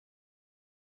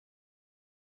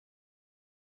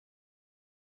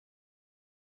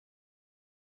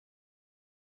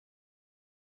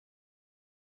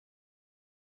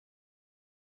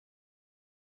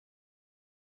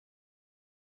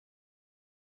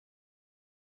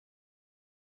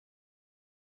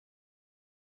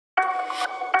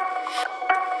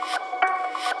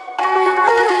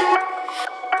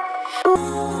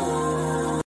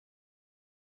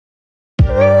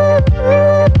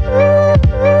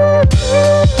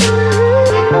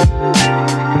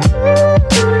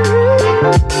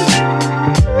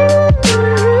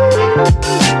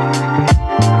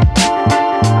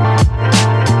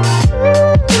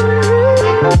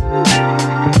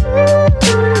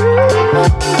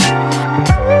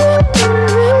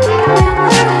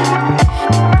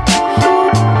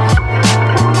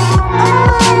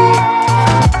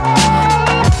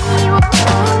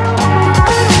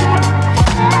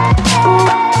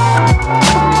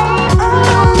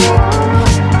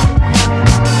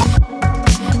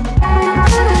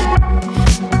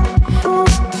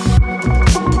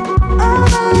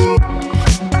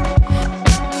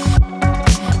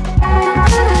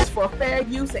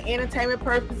Use and entertainment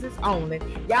purposes only.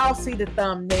 Y'all see the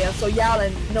thumbnail, so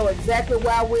y'all know exactly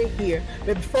why we're here.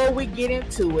 But before we get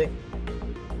into it,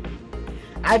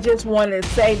 I just wanted to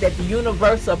say that the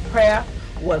universal prayer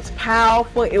was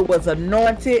powerful. It was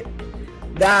anointed.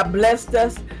 God blessed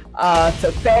us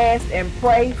to fast and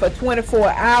pray for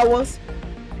 24 hours.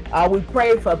 We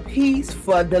prayed for peace,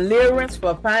 for deliverance,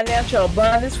 for financial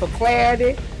abundance, for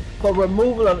clarity, for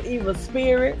removal of evil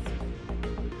spirits.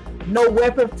 No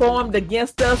weapon formed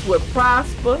against us would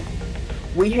prosper.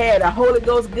 We had a Holy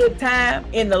Ghost good time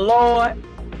in the Lord.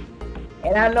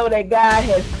 And I know that God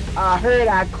has heard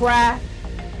our cry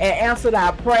and answered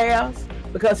our prayers,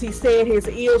 because he said his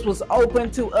ears was open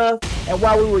to us, and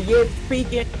while we were yet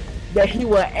speaking, that he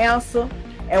will answer.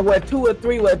 And where 2 or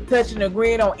 3 were touching and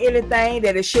agreeing on anything,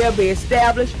 that it shall be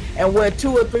established. And where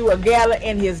 2 or 3 were gathered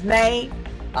in his name,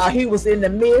 he was in the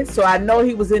midst. So I know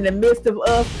he was in the midst of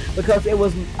us, because it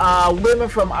was women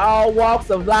from all walks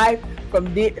of life,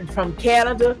 from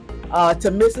Canada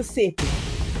to Mississippi,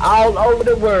 all over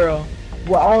the world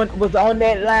was on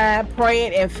that line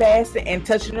praying and fasting and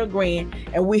touching and agreeing,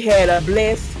 and we had a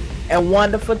blessed and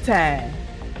wonderful time.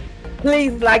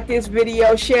 Please like this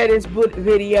video, share this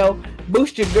video,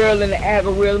 boost your girl in the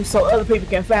algorithm so other people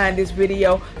can find this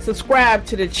video. Subscribe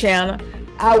to the channel.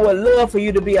 I would love for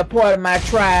you to be a part of my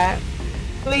tribe.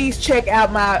 Please check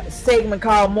out my segment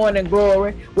called Morning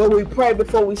Glory, where we pray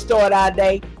before we start our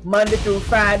day, Monday through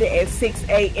Friday at 6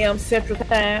 a.m. Central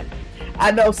Time.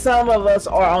 I know some of us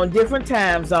are on different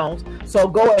time zones, so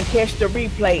go and catch the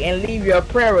replay and leave your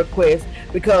prayer request,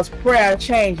 because prayer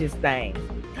changes things.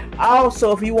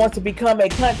 Also, if you want to become a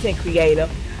content creator,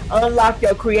 unlock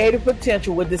your creative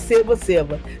potential with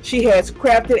Desilva. She has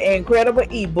crafted an incredible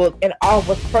ebook and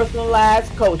offers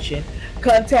personalized coaching.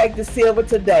 Contact Desilva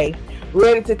today.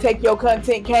 Ready to take your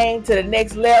content game to the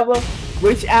next level?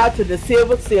 Reach out to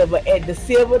Desilva at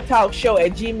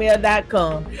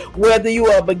desilvatalkshow@gmail.com. Whether you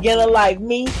are a beginner like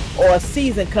me or a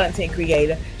seasoned content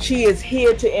creator, she is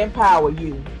here to empower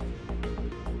you.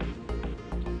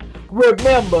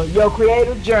 Remember, your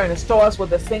creative journey starts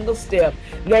with a single step.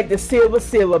 Let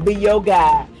Desilva be your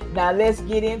guide. Now let's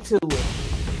get into it.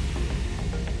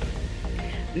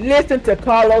 Listen to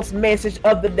Carlos' message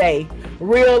of the day: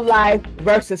 real life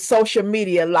versus social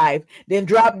media life. Then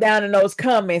drop down in those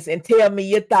comments and tell me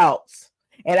your thoughts.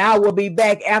 And I will be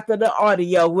back after the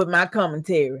audio with my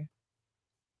commentary.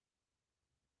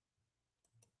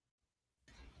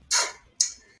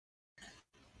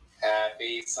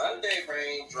 Happy Sunday,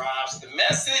 Raindrops. The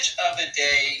message of the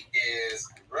day is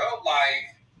real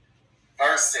life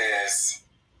versus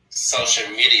social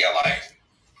media life.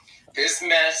 This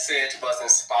message was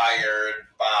inspired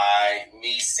by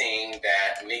me seeing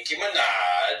that Nicki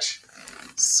Minaj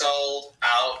sold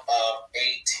out of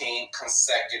 18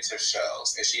 consecutive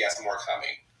shows, and she has more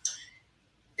coming.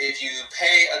 If you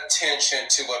pay attention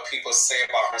to what people say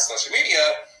about her on social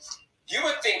media, you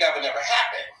would think that would never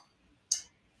happen.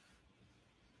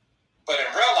 But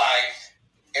in real life,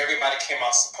 everybody came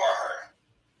out to support her.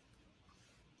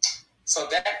 So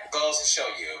that goes to show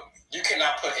you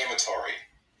cannot put inventory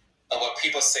of what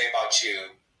people say about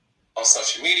you on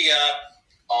social media,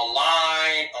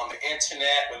 online, on the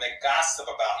internet, when they gossip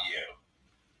about you.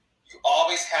 You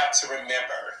always have to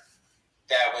remember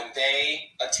that when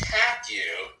they attack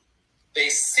you, they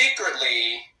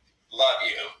secretly love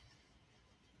you.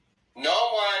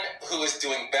 No one who is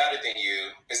doing better than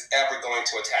you is ever going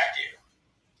to attack you.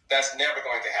 That's never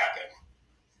going to happen.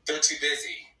 They're too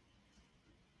busy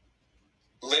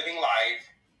living life,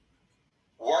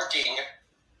 working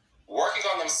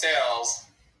on themselves,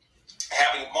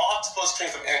 having multiple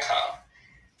streams of income.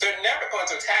 They're never going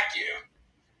to attack you.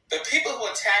 The people who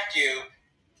attack you,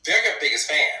 they're your biggest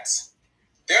fans.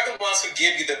 They're the ones who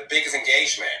give you the biggest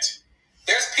engagement.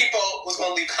 There's people who's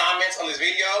going to leave comments on this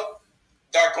video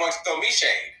that are going to throw me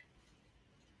shade.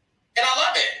 And I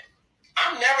love it.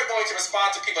 I'm never going to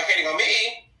respond to people hating on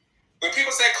me. When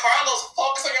people say, Carlos,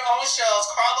 focus on your own shows,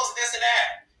 Carlos this and that.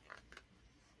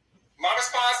 My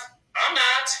response, I'm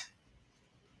not.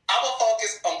 I will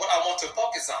focus on what I want to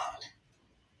focus on.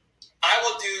 I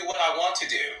will do what I want to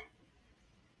do.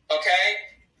 Okay?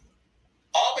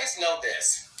 Always know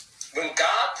this. When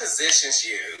God positions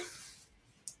you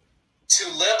to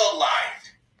live a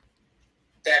life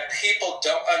that people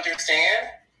don't understand,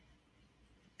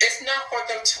 it's not for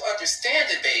them to understand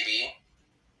it, baby.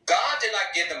 God did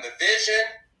not give them the vision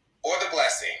or the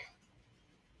blessing.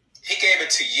 He gave it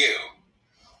to you.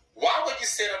 Why would you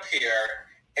sit up here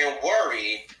and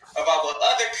worry about what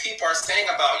other people are saying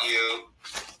about you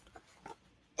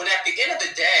when at the end of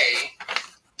the day,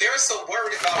 they're so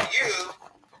worried about you,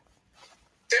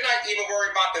 they're not even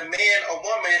worried about the man or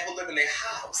woman who live in their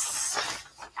house.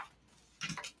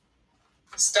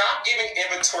 Stop giving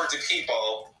inventory to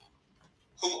people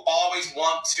who always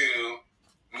want to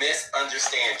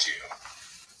misunderstand you.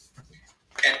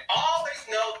 And always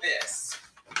know this.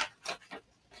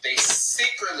 They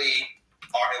secretly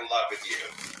are in love with you.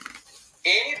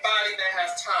 Anybody that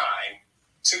has time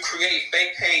to create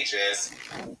fake pages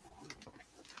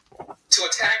to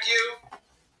attack you,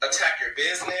 attack your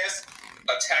business,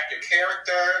 attack your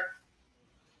character,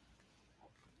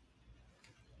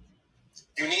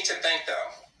 you need to thank them.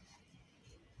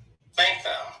 Thank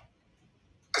them.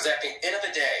 Because at the end of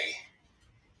the day,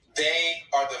 they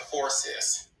are the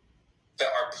forces that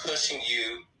are pushing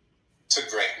you to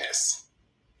greatness.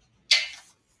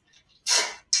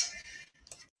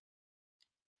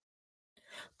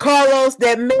 Carlos,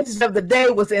 that message of the day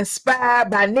was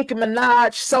inspired by Nicki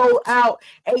Minaj, sold out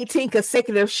 18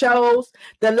 consecutive shows.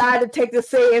 The lie detector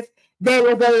says that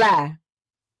is a lie.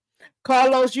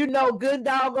 Carlos, you know good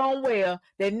doggone well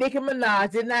that Nicki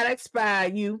Minaj did not inspire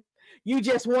you. You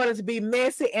just wanted to be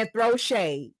messy and throw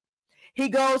shade. He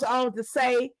goes on to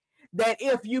say that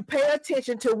if you pay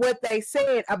attention to what they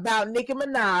said about Nicki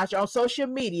Minaj on social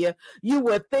media, you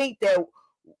would think that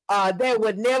that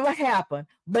would never happen.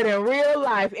 But in real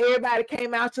life, everybody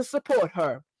came out to support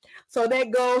her. So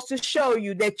that goes to show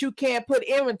you that you can't put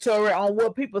inventory on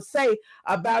what people say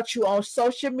about you on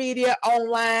social media,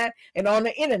 online, and on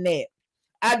the internet.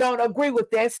 I don't agree with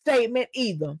that statement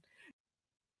either.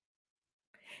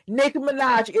 Nicki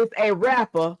Minaj is a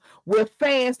rapper with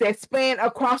fans that span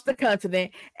across the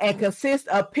continent and consist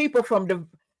of people from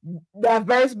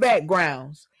diverse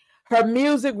backgrounds. Her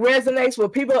music resonates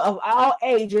with people of all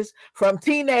ages, from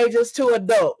teenagers to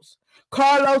adults.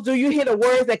 Carlos, do you hear the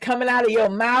words that are coming out of your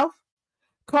mouth?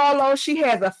 Carlos, she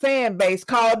has a fan base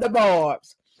called the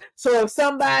Barbs. So if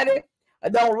somebody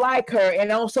don't like her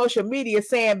and on social media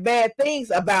saying bad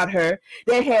things about her,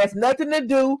 that has nothing to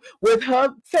do with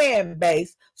her fan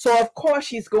base. So of course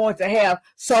she's going to have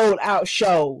sold out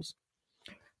shows.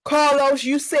 Carlos,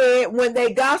 you said when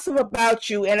they gossip about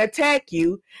you and attack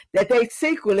you that they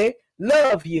secretly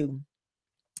love you.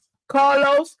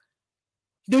 Carlos,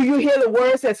 do you hear the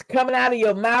words that's coming out of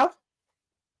your mouth?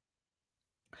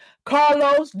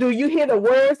 Carlos, do you hear the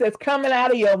words that's coming out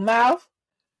of your mouth?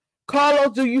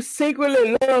 Carlos, do you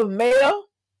secretly love Mel?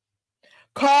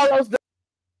 Carlos,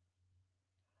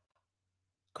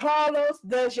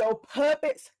 does your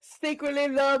puppets secretly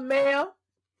love Mel?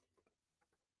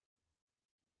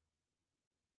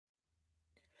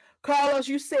 Carlos,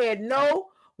 you said no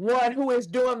one who is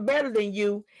doing better than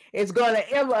you is going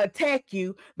to ever attack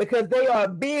you because they are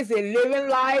busy living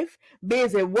life,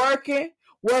 busy working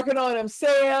on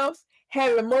themselves,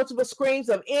 having multiple streams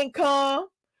of income.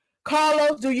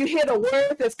 Carlos, do you hear the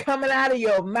words that's coming out of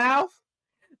your mouth?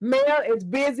 Mel is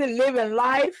busy living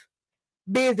life,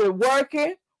 busy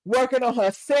working on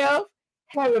herself,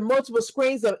 having multiple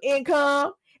streams of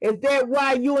income. Is that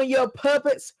why you and your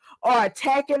puppets are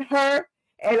attacking her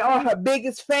and are her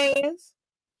biggest fans?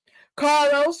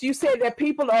 Carlos, you said that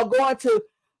people are going to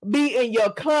be in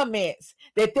your comments,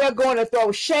 that they're going to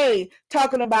throw shade,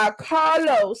 talking about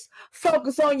Carlos,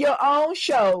 focus on your own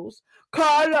shows.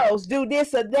 Carlos, do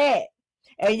this or that.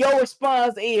 And your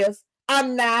response is,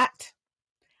 I'm not.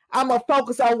 I'm going to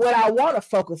focus on what I want to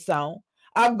focus on.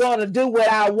 I'm going to do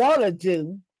what I want to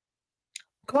do.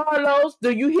 Carlos,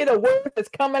 do you hear the words that's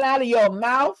coming out of your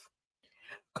mouth?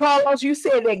 Carlos, you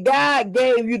said that God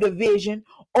gave you the vision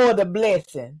or the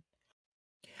blessing.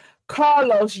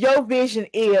 Carlos, your vision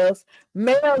is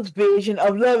Mel's vision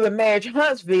of Love and Marriage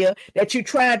Huntsville that you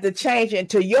tried to change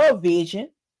into your vision.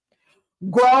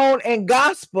 Grown and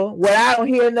Gospel, well, I don't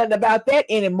hear nothing about that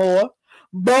anymore.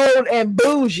 Bold and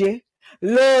Bougie,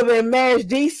 Love and Marriage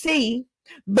DC,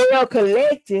 Bell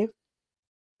Collective.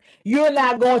 You're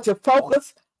not going to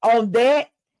focus on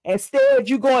that Instead,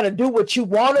 you're going to do what you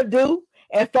want to do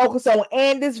and focus on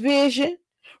Andy's vision,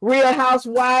 Real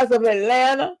Housewives of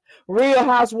Atlanta, Real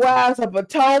Housewives of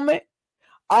Potomac,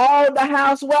 all the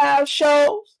housewives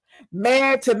shows,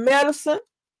 Married to Medicine.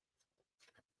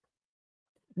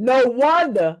 No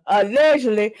wonder,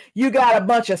 allegedly, you got a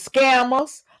bunch of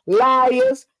scammers,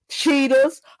 liars,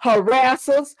 cheaters,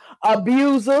 harassers,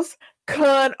 abusers,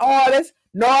 con artists,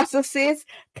 narcissists,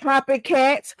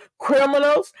 copycats,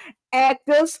 criminals,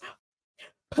 actors,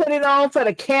 put it on for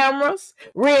the cameras,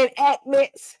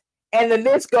 reenactments, and the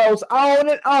list goes on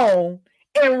and on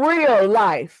in real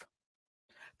life.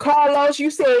 Carlos,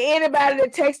 you said anybody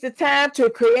that takes the time to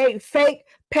create fake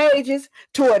pages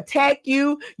to attack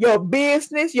you, your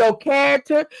business, your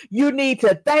character, you need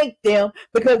to thank them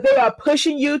because they are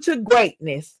pushing you to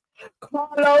greatness.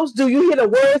 Carlos, do you hear the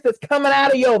words that's coming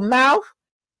out of your mouth?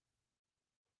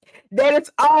 That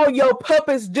is all your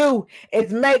puppets do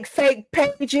is make fake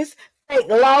pages, fake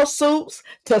lawsuits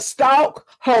to stalk,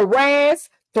 harass,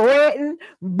 threaten,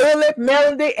 bully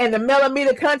Melody and the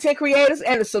Melody content creators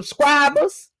and the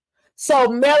subscribers. So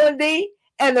Melody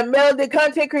and the Melody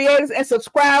content creators and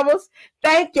subscribers,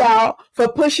 thank y'all for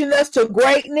pushing us to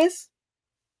greatness.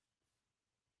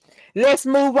 Let's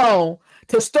move on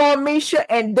to Stormisha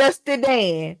and Dusty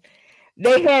Dan.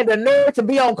 They had the nerve to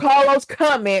be on Carlos'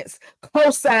 comments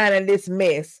co-signing this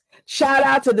mess. Shout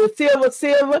out to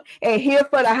Desilva and Here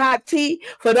for the Hot Tea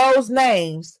for those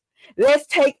names. Let's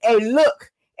take a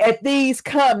look at these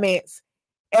comments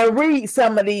and read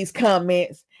some of these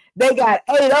comments. They got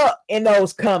ate up in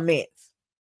those comments.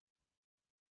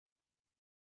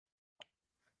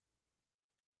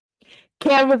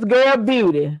 Canvas Girl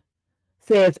Beauty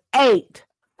says 8,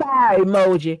 fire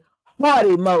emoji, heart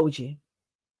emoji.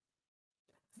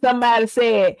 Somebody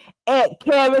said, at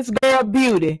Canvas Girl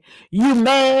Beauty, you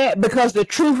mad because the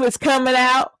truth is coming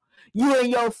out? You and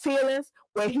your feelings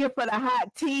were here for the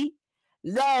hot tea?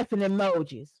 Laughing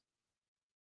emojis.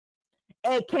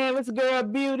 At Canvas Girl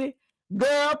Beauty,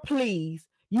 girl, please.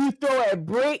 You throw a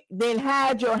brick, then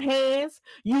hide your hands.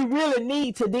 You really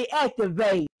need to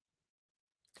deactivate.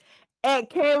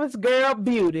 At Canvas Girl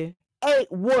Beauty, 8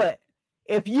 what?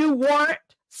 If you weren't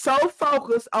so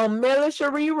focused on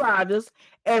melodyshari Rogers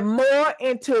and more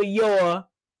into your,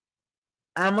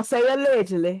 I'm going to say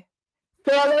allegedly,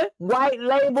 felon white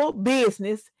label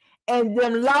business and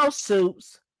them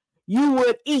lawsuits, you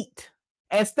would eat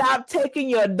and stop taking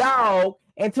your dog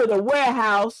into the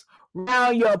warehouse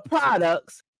around your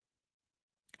products.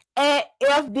 At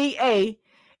FDA,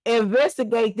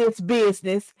 investigate this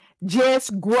business,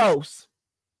 just gross.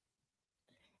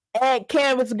 At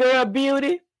Canvas Girl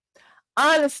Beauty,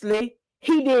 honestly,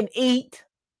 he didn't eat.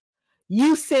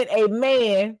 You sent a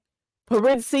man,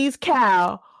 parentheses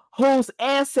cow, whose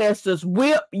ancestors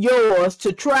whipped yours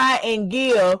to try and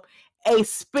give a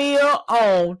spill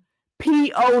on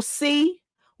POC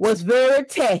was very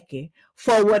tacky.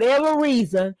 For whatever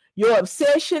reason, your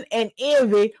obsession and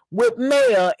envy with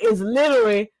Mel is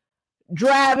literally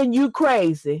driving you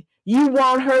crazy. You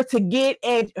want her to get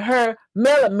at her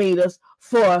millimeters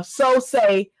for, so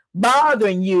say,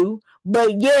 bothering you,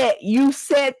 but yet you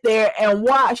sat there and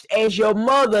watched as your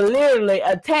mother literally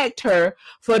attacked her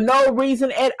for no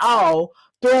reason at all,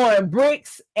 throwing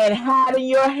bricks and hiding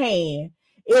your hand.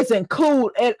 Isn't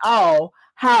cool at all.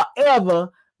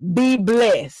 However, be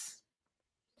blessed.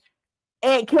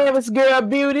 At Canvas Girl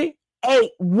Beauty,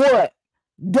 8 what?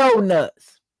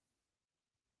 Donuts.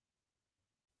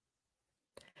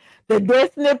 The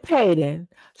Destiny Payton,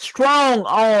 strong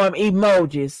arm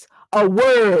emojis, a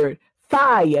word,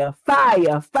 fire,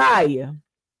 fire, fire.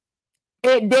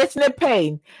 At Destiny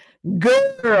Payton,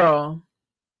 girl.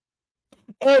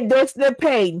 At Destiny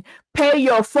Payton, pay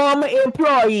your former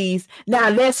employees.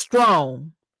 Now that's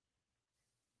strong.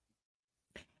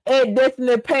 At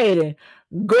Destiny Payton,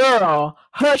 girl,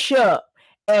 hush up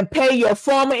and pay your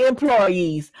former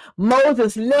employees.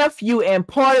 Moses left you and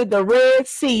parted the Red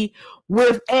Sea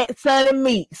with Aunt Sunny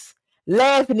Meats.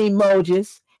 Laughing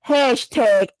emojis.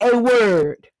 Hashtag a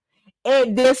word.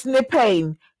 At Destiny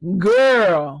Payton,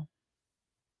 girl.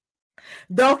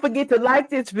 Don't forget to like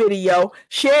this video,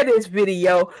 share this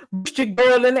video, boost your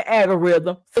girl in the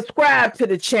algorithm, subscribe to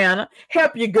the channel,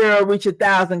 help your girl reach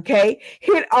 1,000K,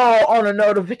 hit all on the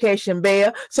notification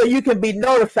bell so you can be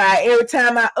notified every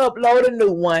time I upload a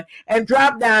new one, and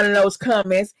drop down in those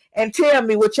comments and tell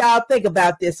me what y'all think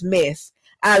about this mess.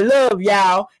 I love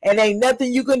y'all and ain't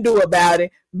nothing you can do about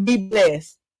it. Be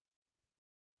blessed.